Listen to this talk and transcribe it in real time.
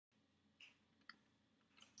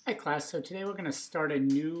Hi class, so today we're going to start a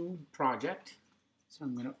new project. So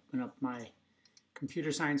I'm going to open up my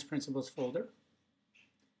Computer Science Principles folder.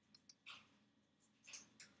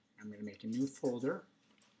 I'm going to make a new folder.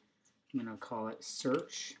 I'm going to call it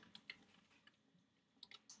Search.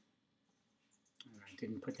 I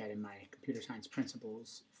didn't put that in my Computer Science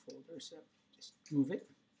Principles folder, so just move it.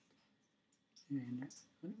 And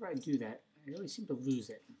whenever I do that, I always seem to lose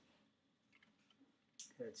it.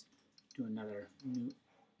 Let's do another new,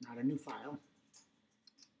 not a new file.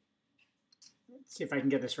 Let's see if I can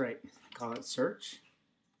get this right. Call it Search.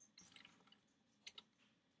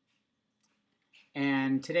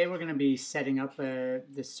 And today we're going to be setting up the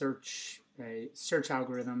search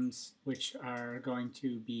algorithms, which are going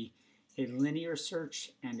to be a linear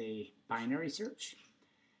search and a binary search.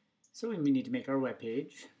 So we need to make our web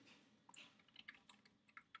page.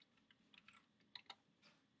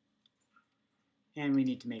 And we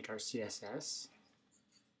need to make our CSS.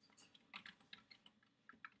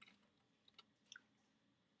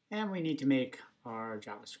 And we need to make our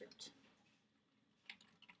JavaScript.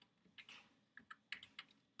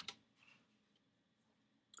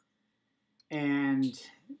 And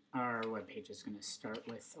our web page is going to start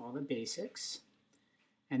with all the basics.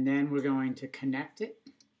 And then we're going to connect it.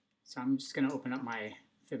 So I'm just going to open up my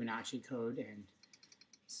Fibonacci code and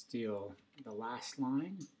steal the last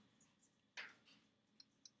line.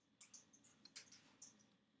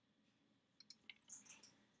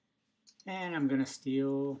 And I'm going to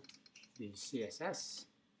steal the CSS.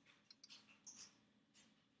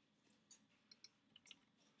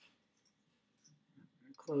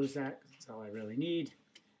 Close that, that's all I really need.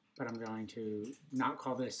 But I'm going to not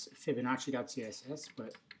call this Fibonacci.css,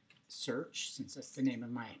 but search, since that's the name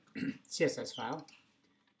of my CSS file.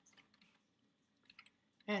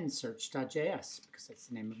 And search.js, because that's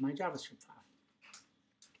the name of my JavaScript file.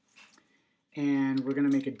 And we're going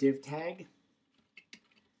to make a div tag.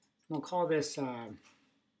 We'll call this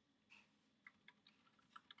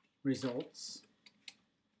results.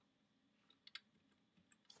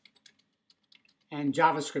 And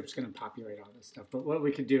JavaScript's going to populate all this stuff. But what we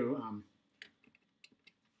could do,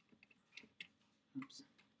 oops.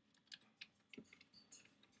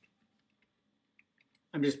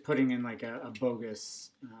 I'm just putting in like a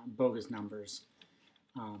bogus numbers.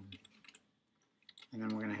 And then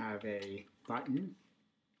we're going to have a button.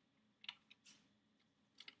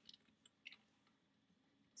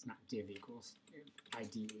 It's not div equals,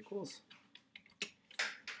 ID equals.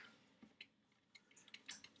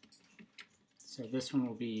 So this one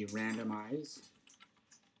will be randomize.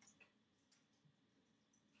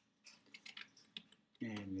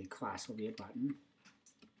 And the class will be a button.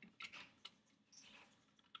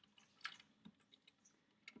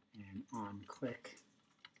 And on click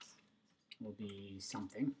will be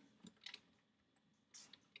something.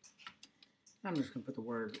 I'm just going to put the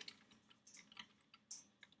word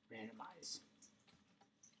randomize.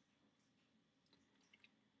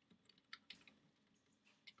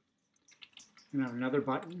 And I have another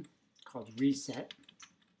button called reset.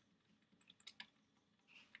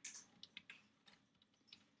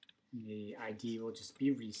 And the ID will just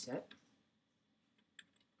be reset.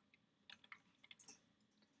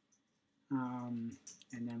 And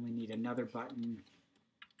then we need another button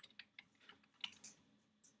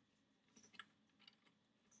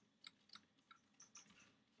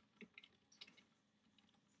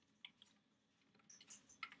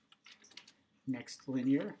next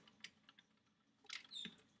linear.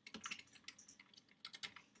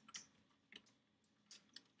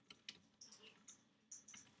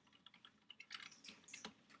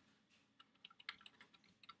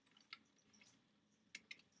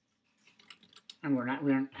 And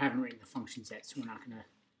we haven't written the functions yet, so we're not going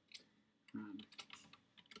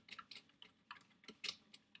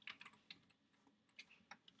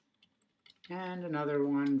to. And another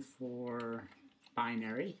one for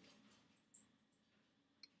binary.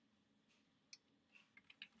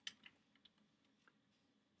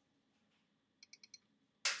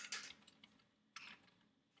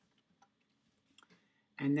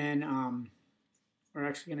 And then we're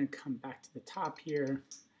actually going to come back to the top here.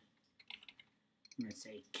 I'm going to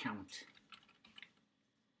say count.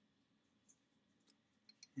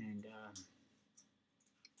 And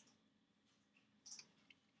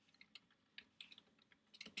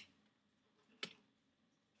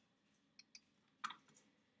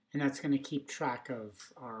that's going to keep track of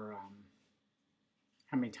our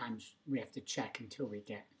how many times we have to check until we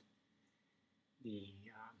get the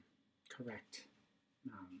correct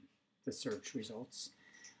the search results.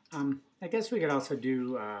 I guess we could also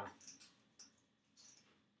do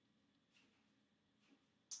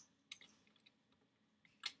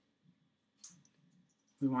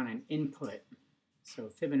we want an input. So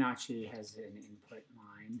Fibonacci has an input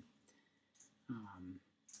line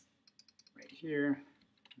right here.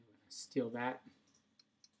 I'm going to steal that.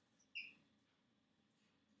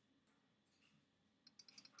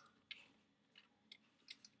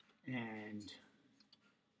 And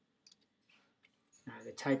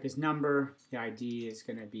the type is number. The ID is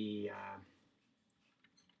going to be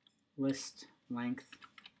list length.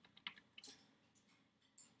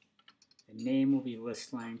 The name will be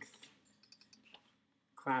list length.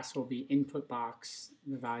 Class will be input box.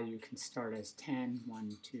 The value can start as 10,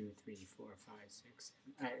 1, 2, 3, 4, 5, 6.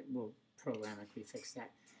 We'll programmatically fix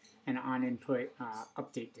that. And on input,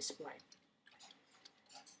 update display.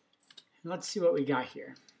 And let's see what we got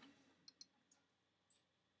here.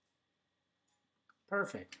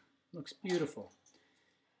 Perfect. Looks beautiful.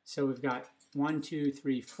 So we've got 1, 2,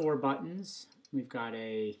 3, 4 buttons. We've got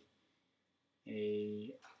a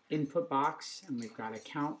input box, and we've got a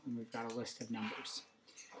count, and we've got a list of numbers.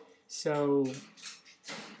 So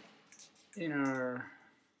in our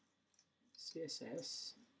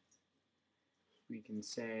CSS, we can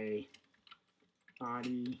say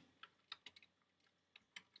body,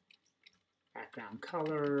 background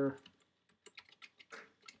color,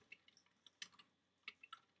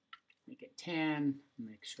 make it tan,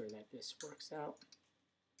 make sure that this works out.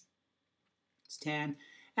 It's tan,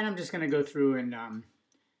 and I'm just going to go through and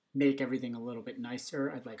make everything a little bit nicer.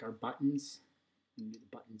 I'd like our buttons. Do the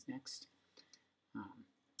buttons next.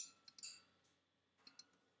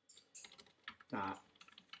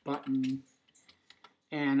 Button,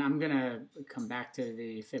 and I'm gonna come back to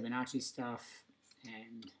the Fibonacci stuff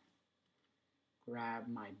and grab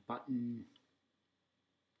my button.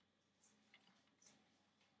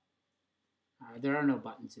 There are no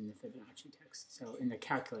buttons in the Fibonacci text, so in the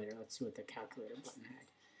calculator, let's see what the calculator button had.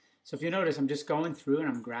 So if you notice, I'm just going through and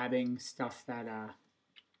I'm grabbing stuff that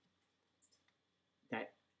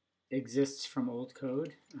that exists from old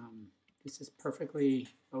code. This is perfectly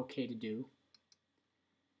okay to do.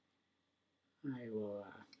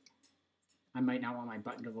 I might not want my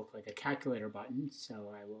button to look like a calculator button,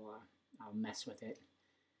 so I'll mess with it.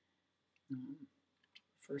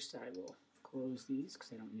 First, I will close these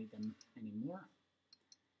because I don't need them anymore.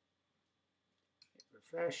 Hit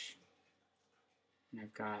refresh, and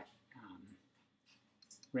I've got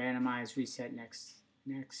randomize, reset,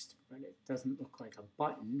 next, but it doesn't look like a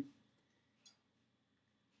button.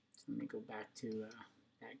 So let me go back to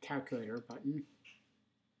that calculator button.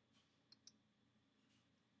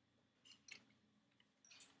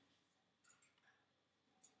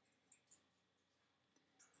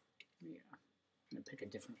 I'm going to pick a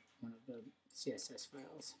different one of the CSS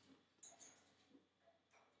files.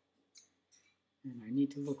 And I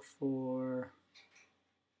need to look for,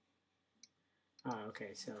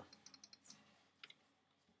 okay, so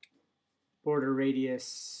border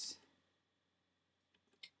radius,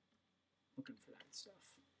 looking for that stuff.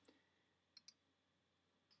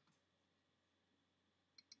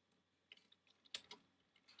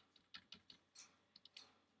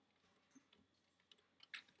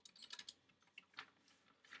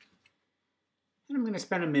 And I'm going to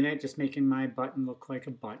spend a minute just making my button look like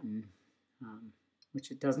a button,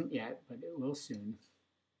 which it doesn't yet, but it will soon.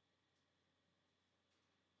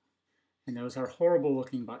 And those are horrible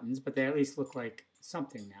looking buttons, but they at least look like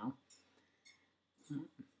something now. So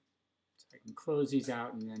I can close these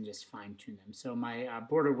out and then just fine tune them. So my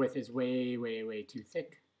border width is way, way, way too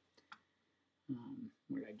thick.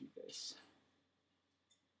 Where did I do this?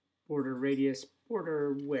 Border radius,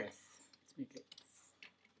 border width. Let's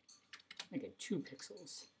make it 2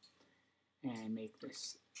 pixels and make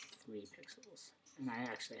this 3 pixels. And I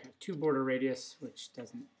actually have 2 border radius, which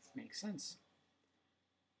doesn't make sense.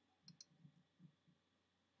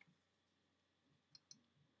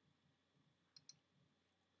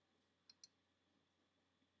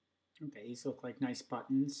 Okay, these look like nice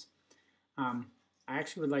buttons. I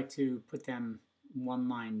actually would like to put them one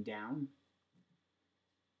line down.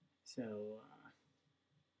 So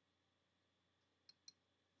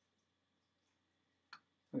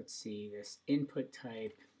let's see, this input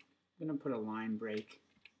type, I'm going to put a line break.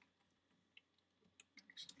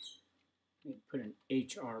 Actually, put an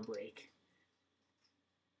HR break.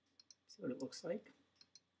 See what it looks like.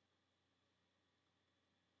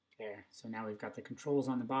 There, so now we've got the controls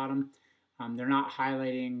on the bottom. They're not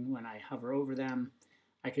highlighting when I hover over them.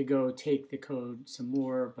 I could go take the code some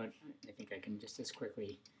more, but I think I can just as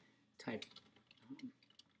quickly type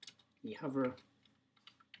the hover.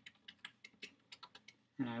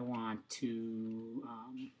 And I want to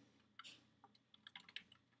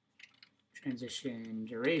transition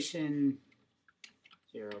duration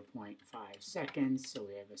 0.5 seconds, so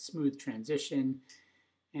we have a smooth transition.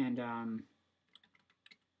 And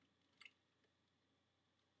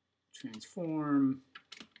transform,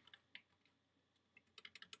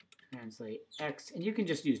 translate X, and you can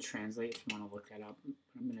just use translate if you want to look that up.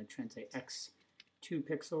 I'm going to translate X 2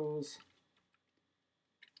 pixels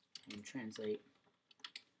and translate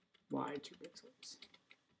Y 2 pixels.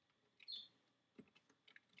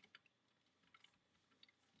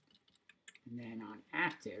 And then on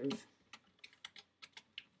active,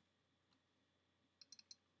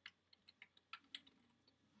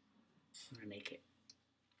 I'm going to make it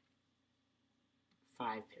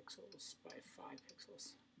 5 pixels by 5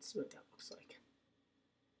 pixels. Let's see what that looks like.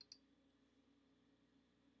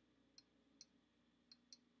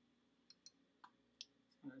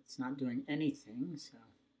 So it's not doing anything, so.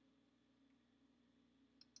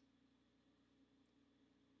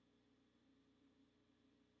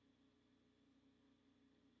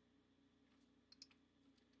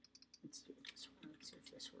 Let's do it this way. Let's see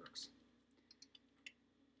if this works.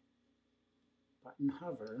 Button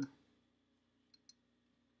hover.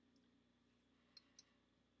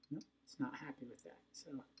 Nope, it's not happy with that. So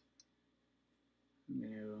I'm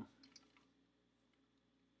going to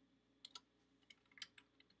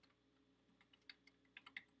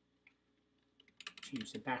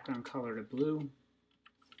change the background color to blue.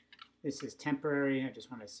 This is temporary. I just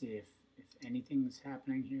want to see if anything's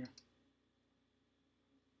happening here.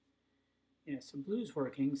 Yeah, so blue's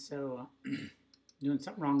working, so doing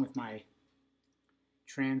something wrong with my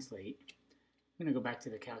translate. I'm going to go back to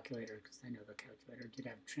the calculator because I know the calculator did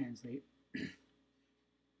have translate. There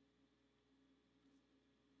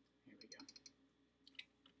we go.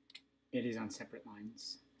 It is on separate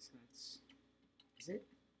lines, so that's, is it?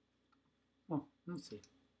 Oh, let's see.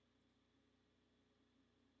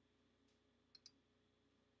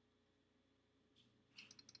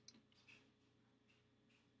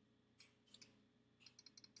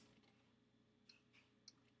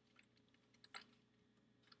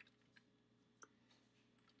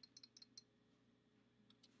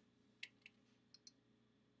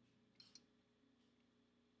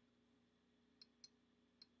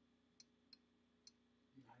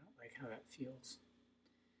 I don't like how that feels.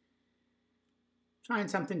 Trying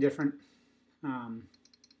something different.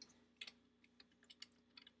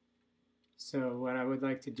 So what I would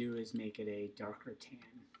like to do is make it a darker tan.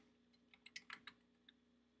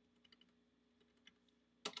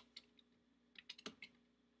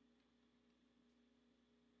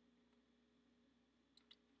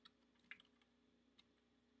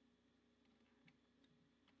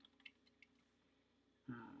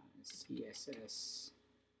 CSS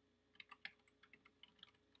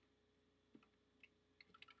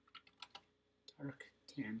dark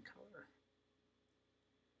tan color.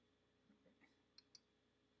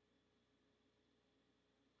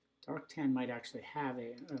 Dark tan might actually have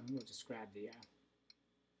a, we'll just grab the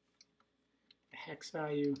hex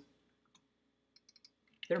value.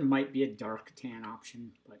 There might be a dark tan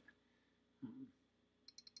option, but I'm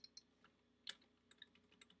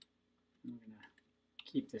going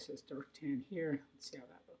to keep this as dark tan here. Let's see how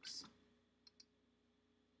that looks.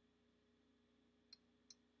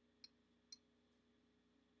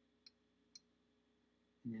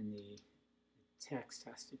 And then the text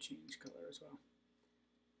has to change color as well.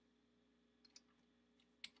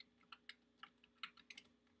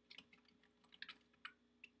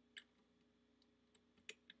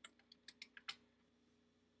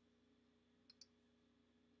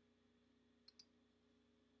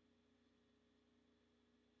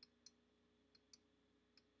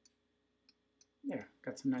 There,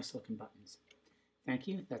 got some nice looking buttons. Thank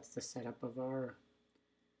you. That's the setup of our,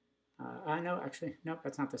 no, actually, nope,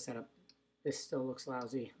 that's not the setup. This still looks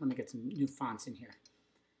lousy. Let me get some new fonts in here.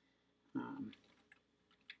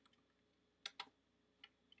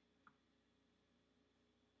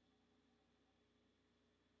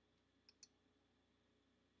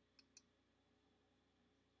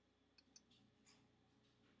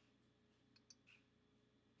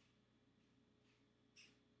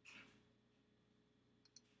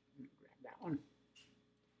 Grab that one.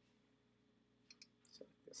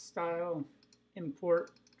 Select the style,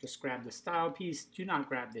 import, just grab the style piece. Do not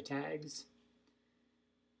grab the tags.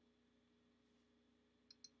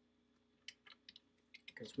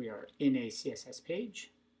 Because we are in a CSS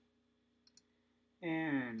page.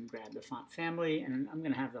 And grab the font family, and I'm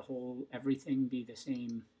going to have the whole everything be the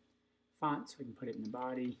same font so we can put it in the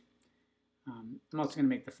body. I'm also going to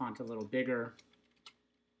make the font a little bigger.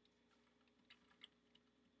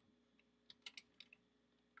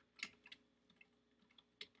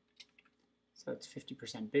 So it's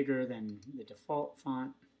 50% bigger than the default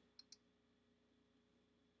font.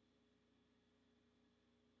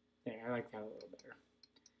 There, I like that a little better.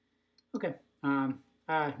 Okay.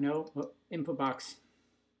 No, input box.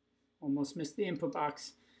 Almost missed the input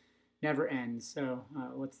box. Never ends. So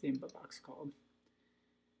what's the input box called?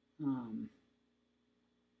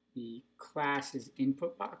 The class is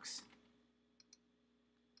input box.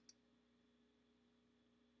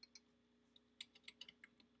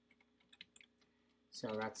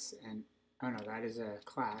 So that's an, oh no, that is a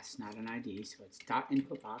class, not an ID. So it's dot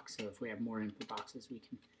input box. So if we have more input boxes, we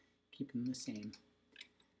can keep them the same.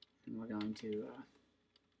 And we're going to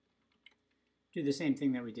do the same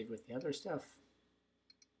thing that we did with the other stuff.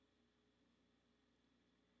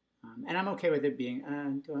 And I'm okay with it being,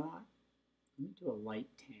 do I want, let me do a light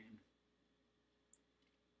tan.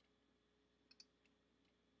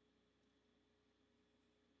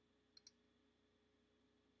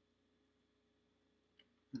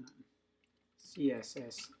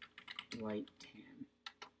 CSS light tan.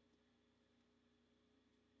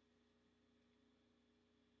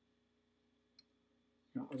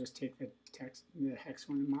 I'll just take the text, the hex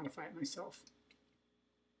one, and modify it myself.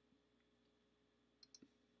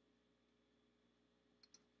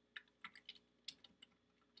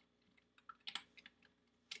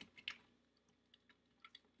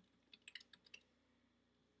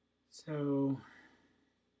 So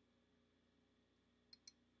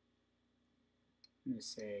I'm going to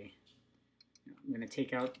say, I'm going to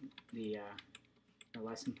take out the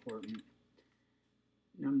less important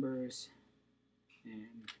numbers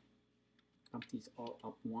and bump these all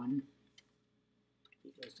up one.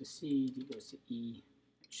 D goes to C, D goes to E.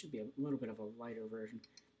 It should be a little bit of a lighter version.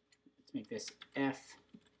 Let's make this F,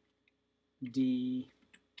 D,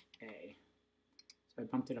 A. So I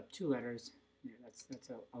bumped it up 2 letters. Yeah,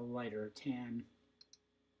 that's a lighter tan.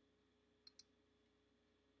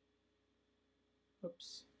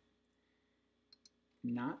 Oops.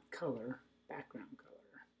 Not color, background color.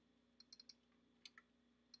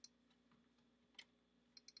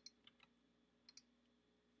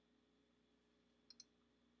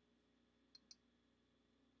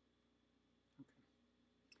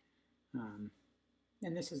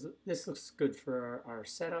 And this looks good for our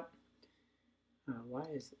setup. Why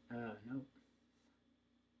is no?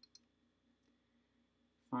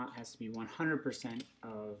 Font has to be 100%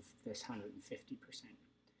 of this 150%.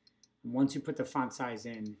 And once you put the font size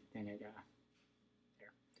in, then it there.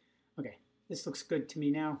 Okay, this looks good to me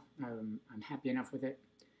now. I'm happy enough with it.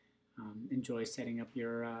 Enjoy setting up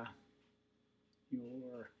your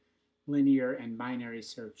linear and binary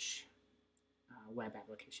search web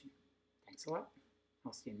application. Thanks a lot.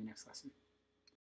 I'll see you in the next lesson.